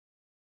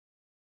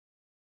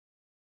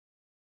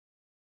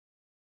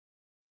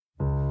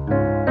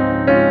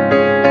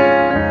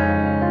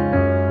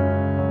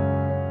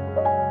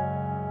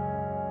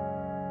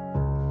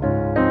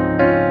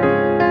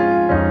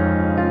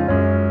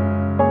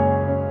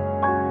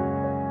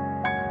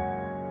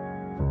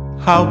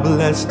How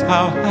blessed,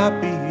 how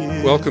happy he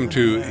is. Welcome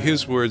to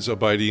His Words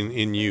Abiding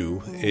in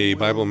You, a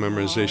Bible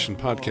memorization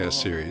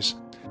podcast series.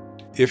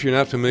 If you're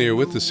not familiar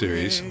with the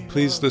series,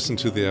 please listen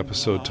to the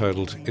episode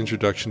titled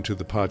Introduction to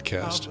the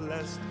Podcast.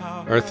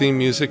 Our theme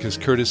music is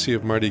courtesy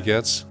of Marty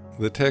Goetz.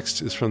 The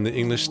text is from the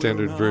English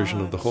Standard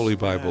Version of the Holy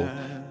Bible,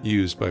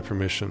 used by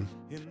permission.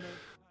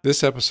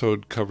 This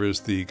episode covers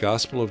the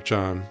Gospel of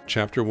John,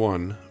 chapter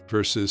 1,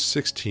 verses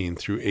 16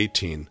 through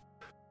 18.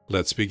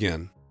 Let's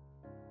begin.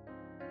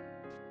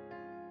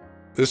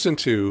 Listen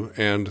to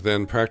and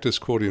then practice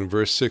quoting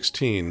verse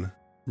 16,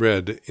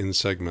 read in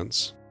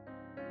segments.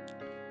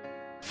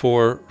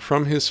 For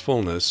from his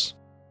fullness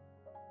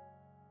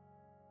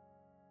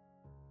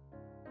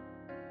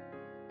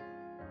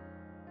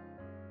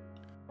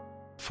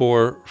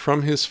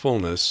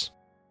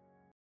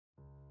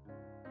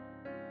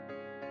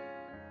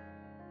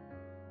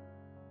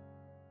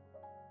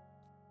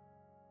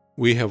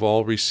we have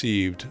all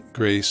received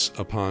grace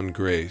upon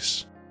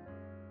grace.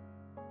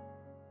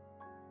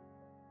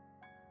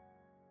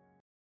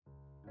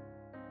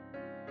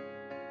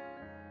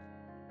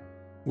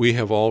 We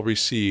have all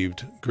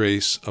received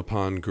grace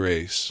upon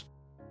grace.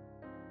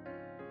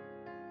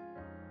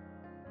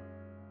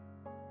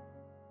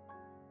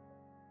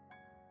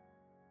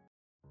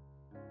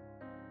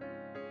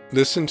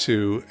 Listen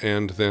to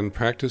and then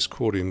practice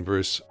quoting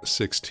verse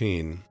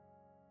 16.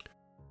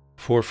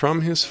 For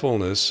from his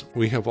fullness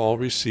we have all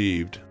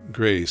received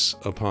grace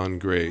upon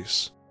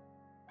grace.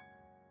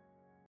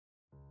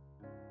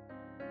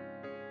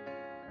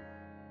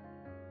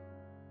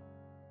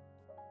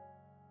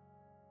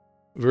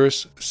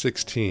 Verse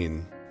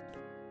 16.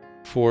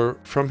 For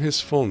from his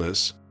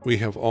fullness we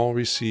have all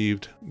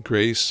received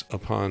grace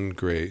upon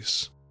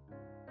grace.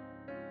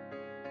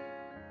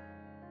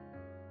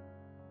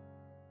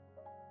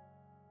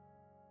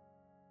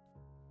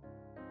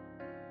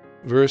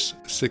 Verse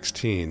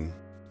 16.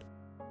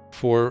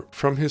 For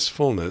from his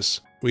fullness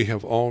we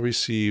have all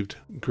received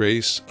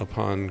grace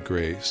upon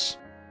grace.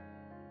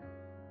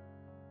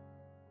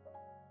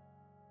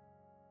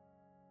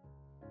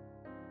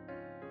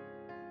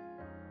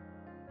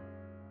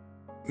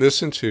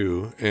 Listen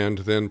to and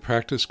then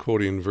practice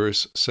quoting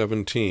verse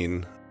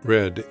 17,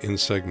 read in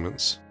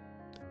segments.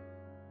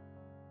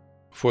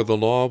 For the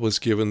law was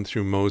given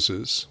through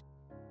Moses.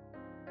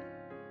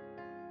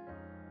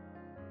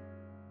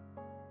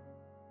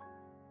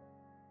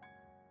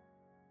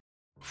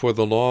 For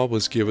the law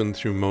was given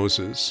through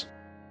Moses.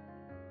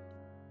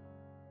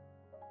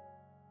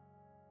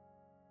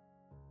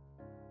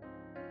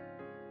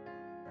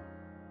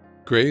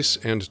 Grace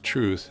and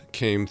truth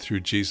came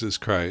through Jesus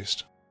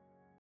Christ.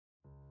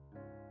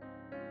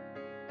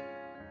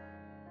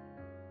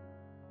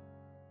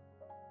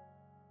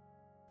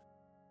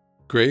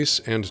 Grace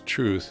and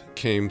truth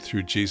came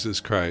through Jesus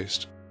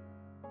Christ.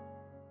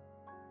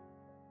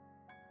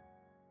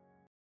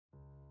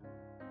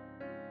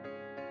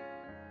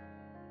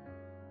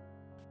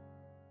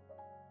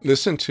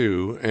 Listen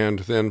to and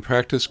then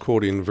practice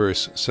quoting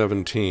verse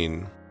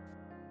 17.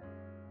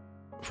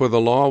 For the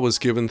law was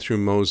given through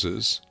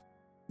Moses.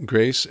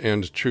 Grace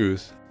and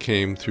truth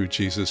came through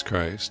Jesus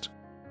Christ.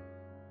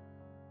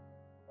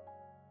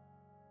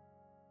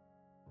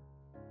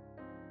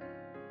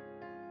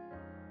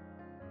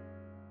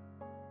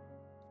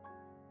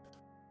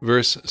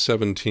 Verse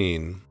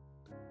 17.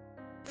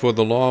 For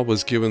the law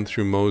was given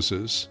through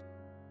Moses.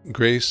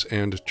 Grace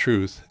and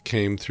truth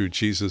came through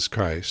Jesus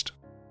Christ.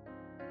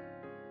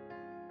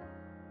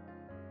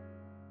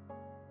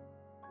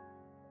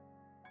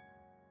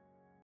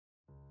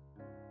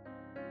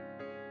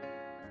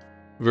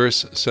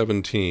 Verse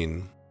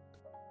 17.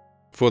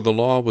 For the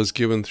law was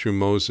given through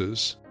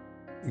Moses.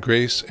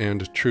 Grace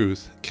and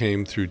truth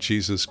came through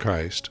Jesus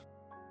Christ.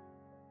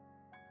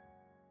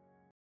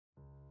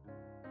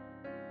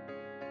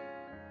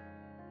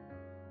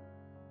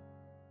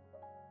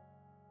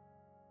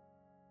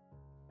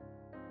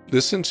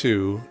 Listen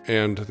to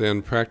and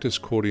then practice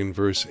quoting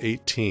verse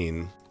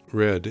 18,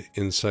 read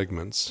in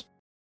segments.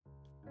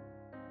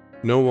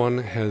 No one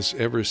has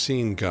ever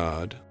seen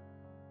God.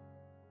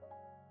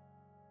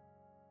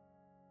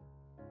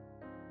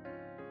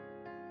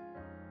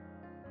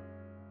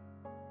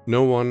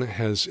 No one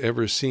has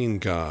ever seen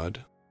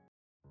God.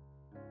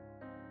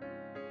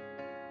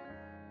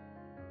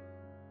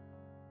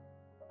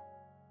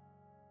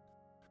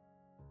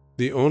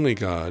 The only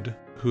God,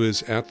 who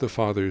is at the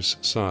Father's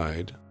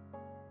side.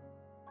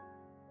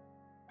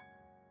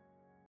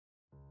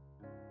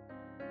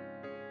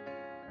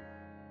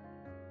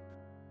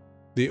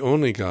 The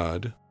only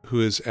God,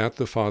 who is at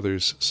the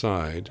Father's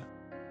side.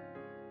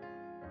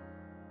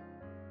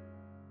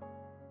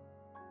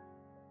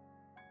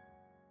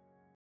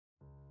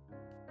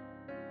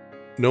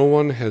 No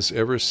one has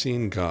ever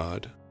seen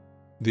God,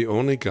 the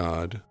only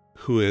God,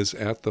 who is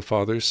at the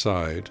Father's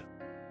side.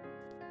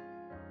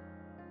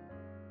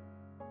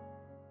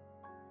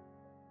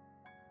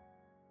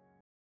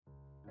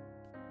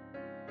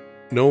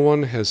 No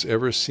one has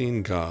ever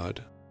seen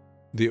God,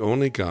 the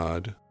only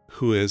God,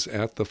 who is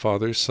at the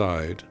Father's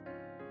side.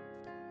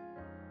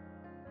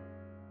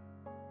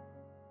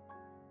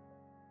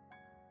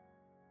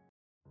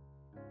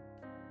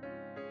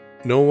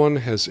 No one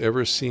has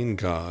ever seen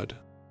God,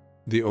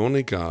 the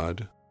only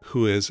God,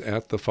 who is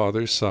at the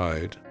Father's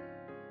side.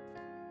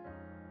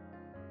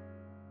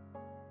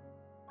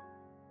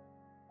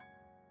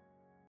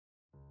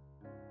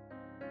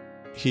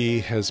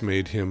 He has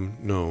made him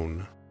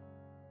known.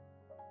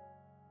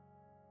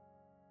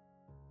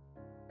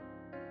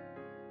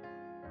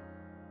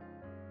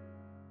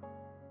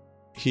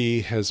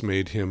 He has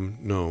made him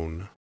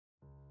known.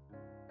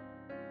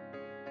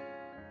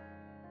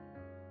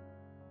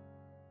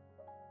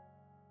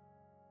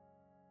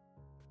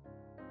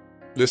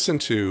 Listen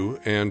to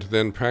and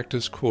then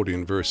practice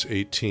quoting verse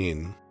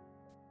 18.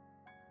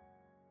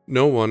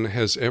 No one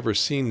has ever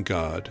seen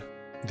God,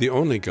 the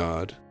only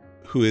God,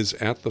 who is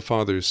at the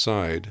Father's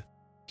side.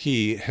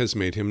 He has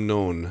made him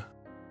known.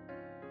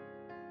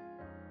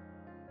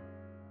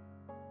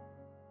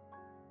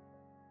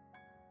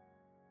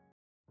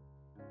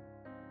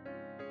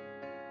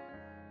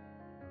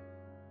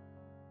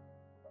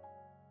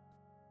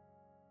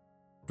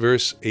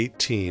 Verse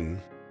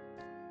 18.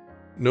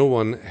 No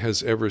one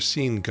has ever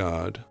seen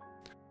God,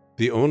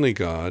 the only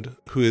God,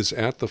 who is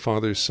at the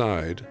Father's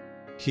side.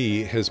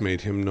 He has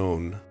made him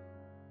known.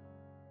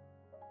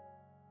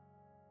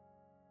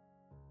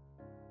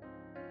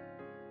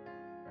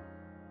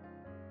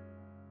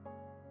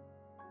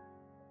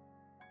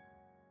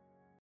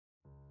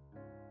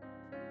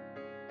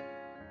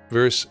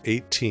 Verse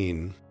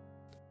 18.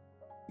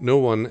 No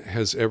one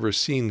has ever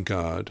seen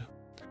God,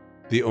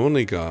 the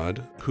only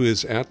God, who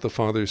is at the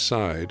Father's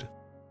side.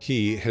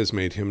 He has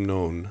made him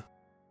known.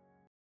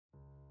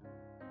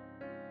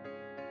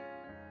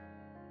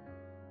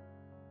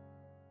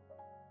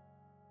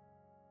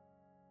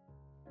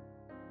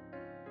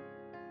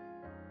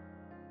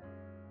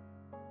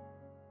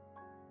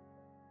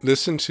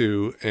 Listen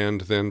to and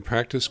then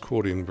practice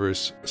quoting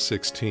verse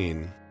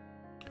 16.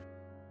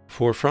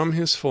 For from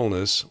his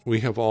fullness we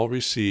have all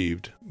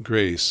received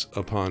grace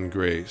upon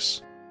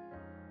grace.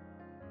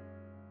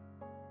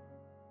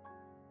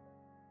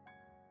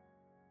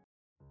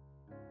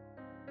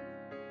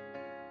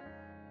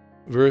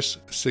 Verse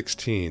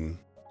 16.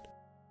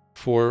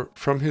 For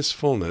from his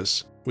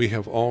fullness we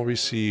have all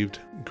received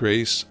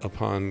grace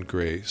upon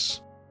grace.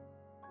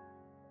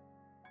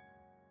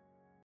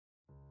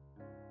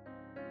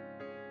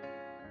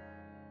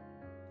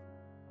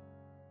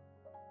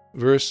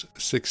 Verse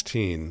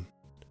 16.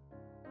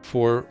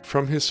 For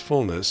from his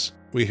fullness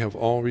we have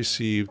all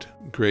received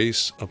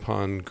grace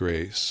upon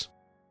grace.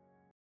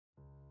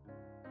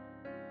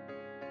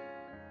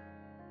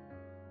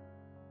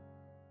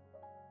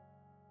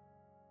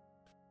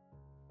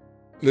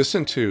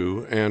 Listen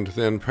to and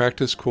then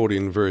practice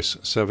quoting verse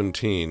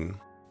 17.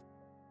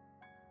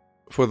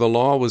 For the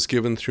law was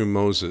given through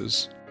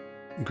Moses,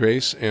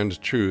 grace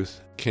and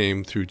truth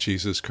came through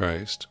Jesus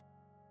Christ.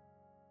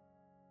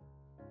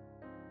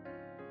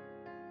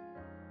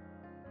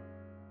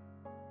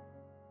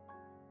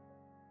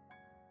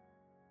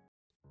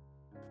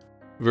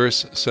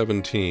 Verse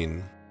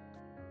 17.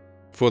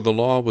 For the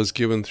law was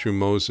given through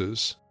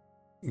Moses,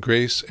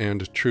 grace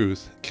and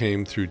truth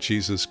came through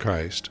Jesus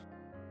Christ.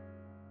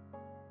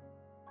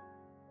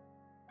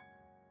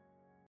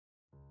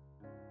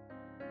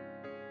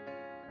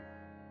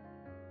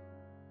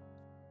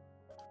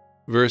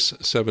 Verse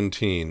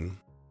 17.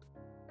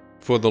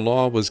 For the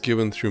law was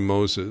given through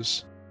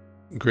Moses,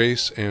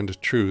 grace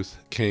and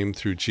truth came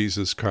through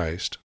Jesus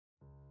Christ.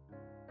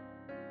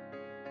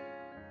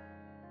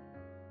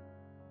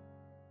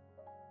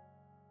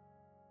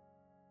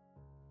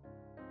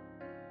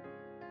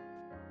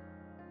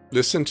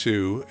 Listen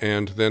to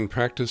and then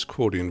practice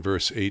quoting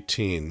verse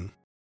 18.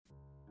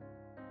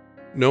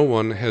 No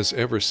one has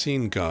ever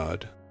seen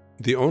God,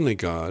 the only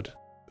God,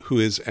 who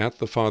is at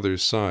the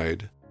Father's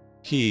side.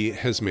 He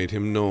has made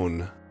him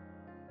known.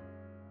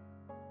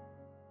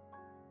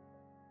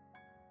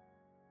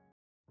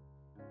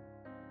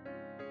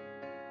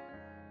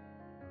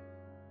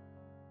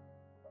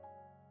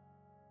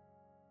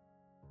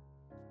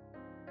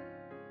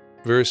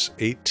 Verse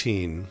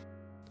 18.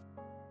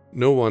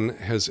 No one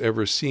has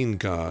ever seen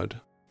God,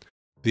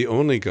 the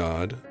only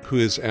God, who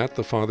is at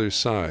the Father's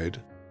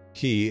side.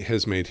 He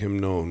has made him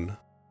known.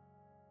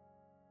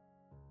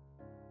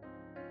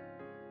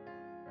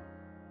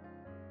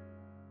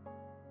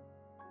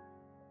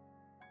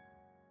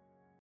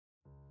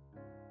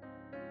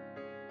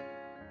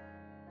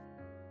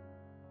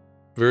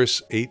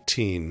 Verse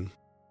 18.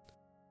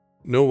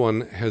 No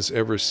one has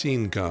ever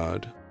seen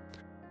God,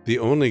 the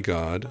only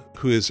God,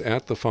 who is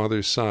at the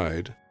Father's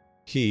side.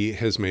 He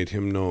has made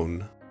him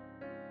known.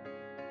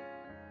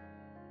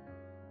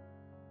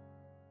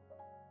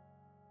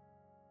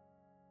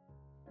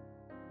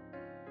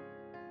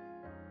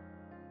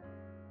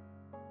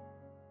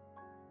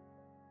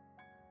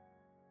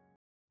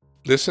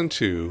 Listen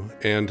to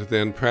and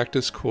then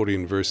practice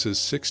quoting verses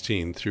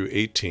 16 through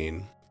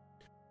 18.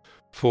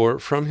 For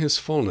from his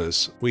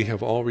fullness we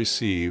have all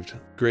received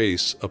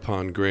grace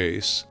upon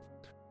grace.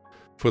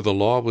 For the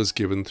law was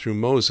given through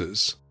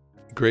Moses,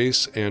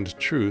 grace and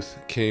truth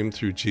came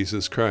through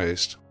Jesus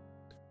Christ.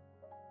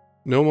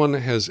 No one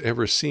has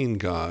ever seen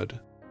God,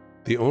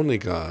 the only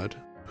God,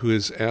 who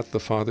is at the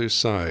Father's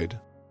side,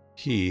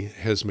 He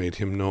has made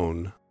Him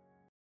known.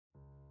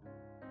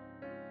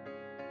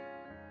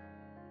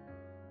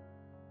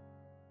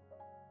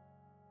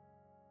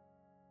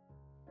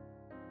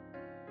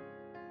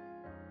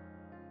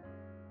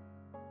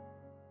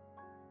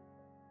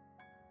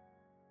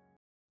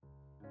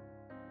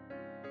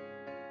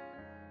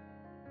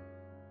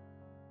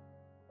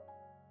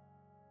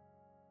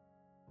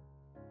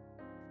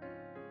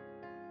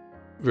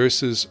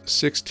 Verses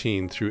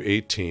 16 through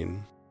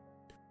 18.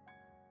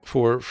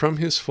 For from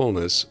His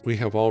fullness we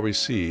have all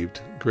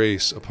received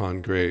grace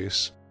upon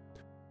grace.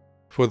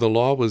 For the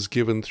law was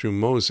given through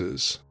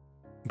Moses,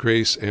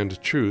 grace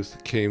and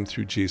truth came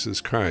through Jesus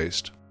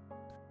Christ.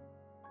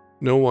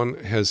 No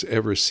one has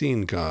ever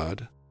seen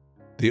God,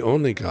 the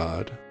only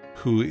God,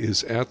 who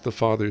is at the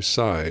Father's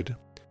side,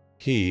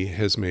 He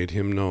has made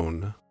Him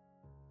known.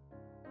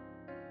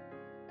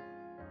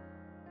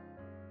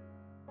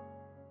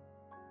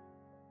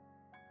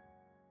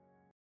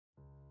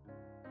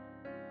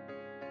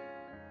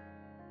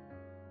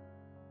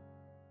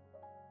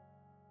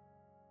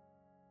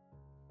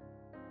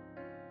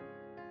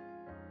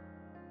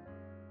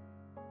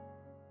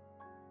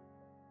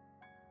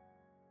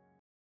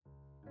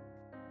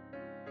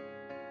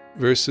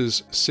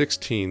 Verses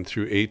 16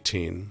 through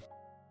 18.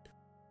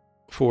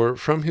 For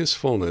from His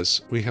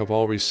fullness we have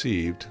all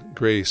received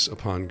grace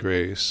upon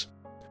grace.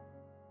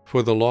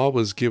 For the law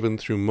was given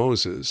through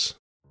Moses,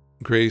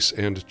 grace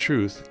and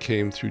truth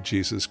came through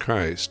Jesus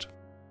Christ.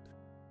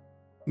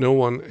 No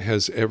one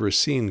has ever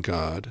seen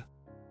God,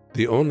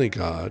 the only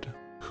God,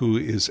 who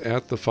is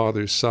at the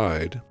Father's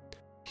side,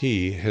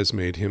 He has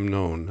made Him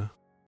known.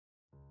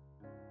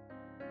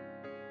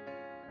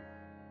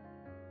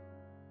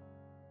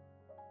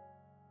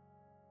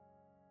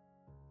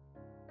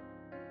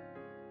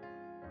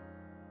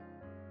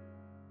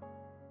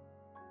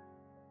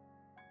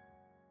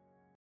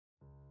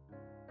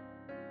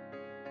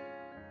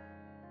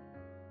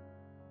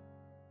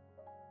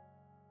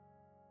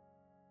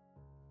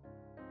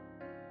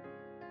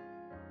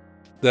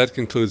 That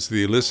concludes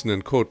the listen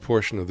and quote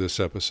portion of this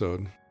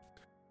episode.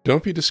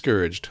 Don't be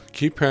discouraged.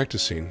 Keep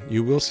practicing.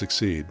 You will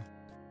succeed.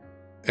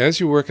 As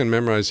you work on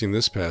memorizing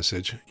this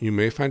passage, you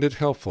may find it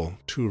helpful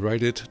to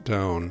write it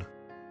down.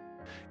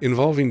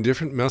 Involving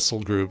different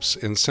muscle groups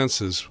and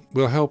senses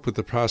will help with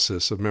the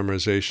process of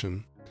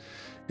memorization.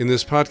 In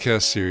this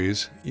podcast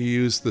series, you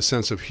use the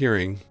sense of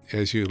hearing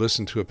as you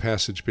listen to a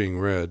passage being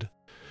read,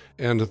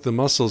 and the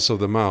muscles of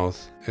the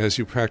mouth as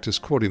you practice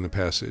quoting the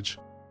passage.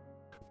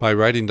 By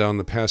writing down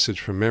the passage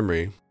from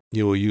memory,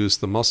 you will use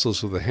the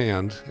muscles of the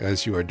hand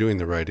as you are doing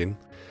the writing,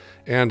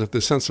 and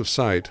the sense of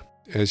sight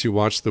as you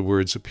watch the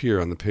words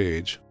appear on the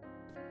page.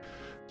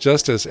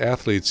 Just as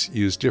athletes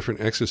use different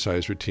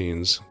exercise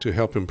routines to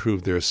help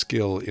improve their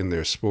skill in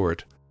their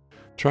sport,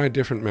 try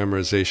different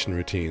memorization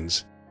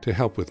routines to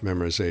help with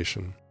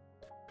memorization.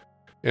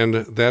 And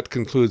that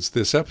concludes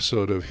this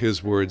episode of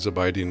His Words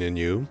Abiding in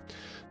You.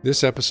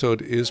 This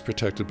episode is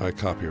protected by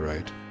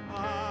copyright.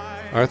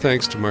 Our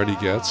thanks to Marty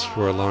Goetz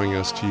for allowing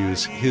us to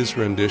use his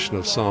rendition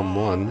of Psalm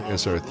 1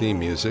 as our theme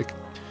music.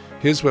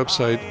 His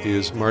website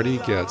is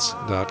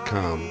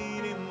martygoetz.com.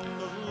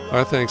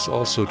 Our thanks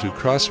also to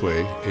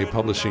Crossway, a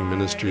publishing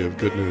ministry of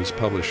Good News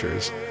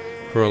Publishers,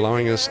 for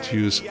allowing us to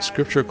use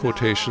scripture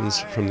quotations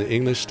from the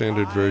English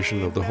Standard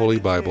Version of the Holy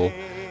Bible,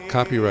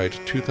 copyright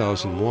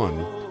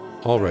 2001,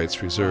 all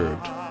rights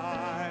reserved.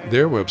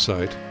 Their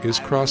website is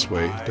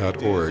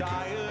crossway.org.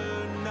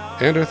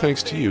 And our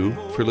thanks to you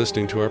for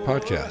listening to our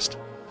podcast.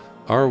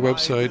 Our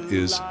website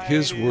is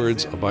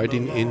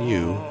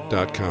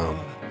hiswordsabidinginyou.com.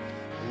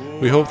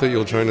 We hope that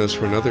you'll join us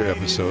for another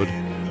episode.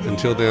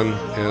 Until then,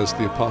 as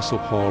the Apostle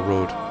Paul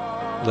wrote,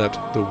 let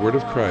the word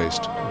of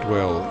Christ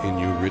dwell in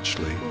you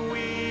richly.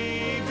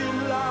 We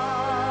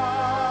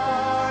delight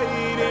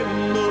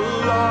in the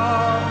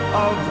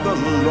law of the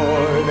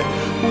Lord.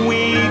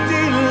 We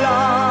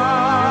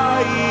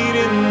delight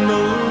in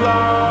the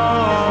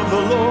law of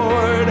the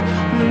Lord.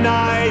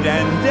 Night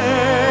and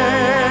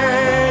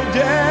day,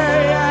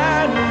 day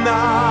and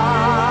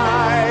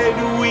night,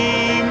 we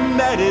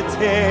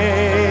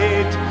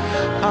meditate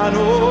on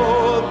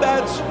all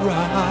that's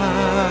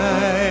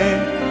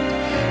right,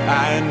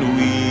 and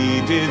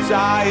we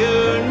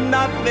desire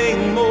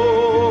nothing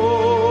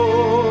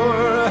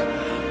more.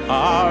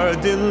 Our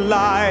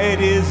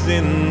delight is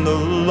in the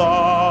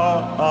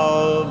law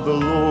of the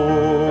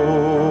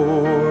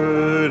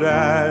Lord,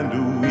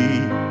 and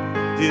we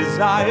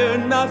desire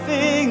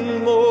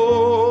nothing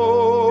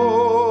more.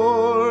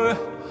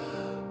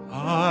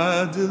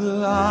 Our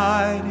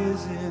delight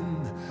is in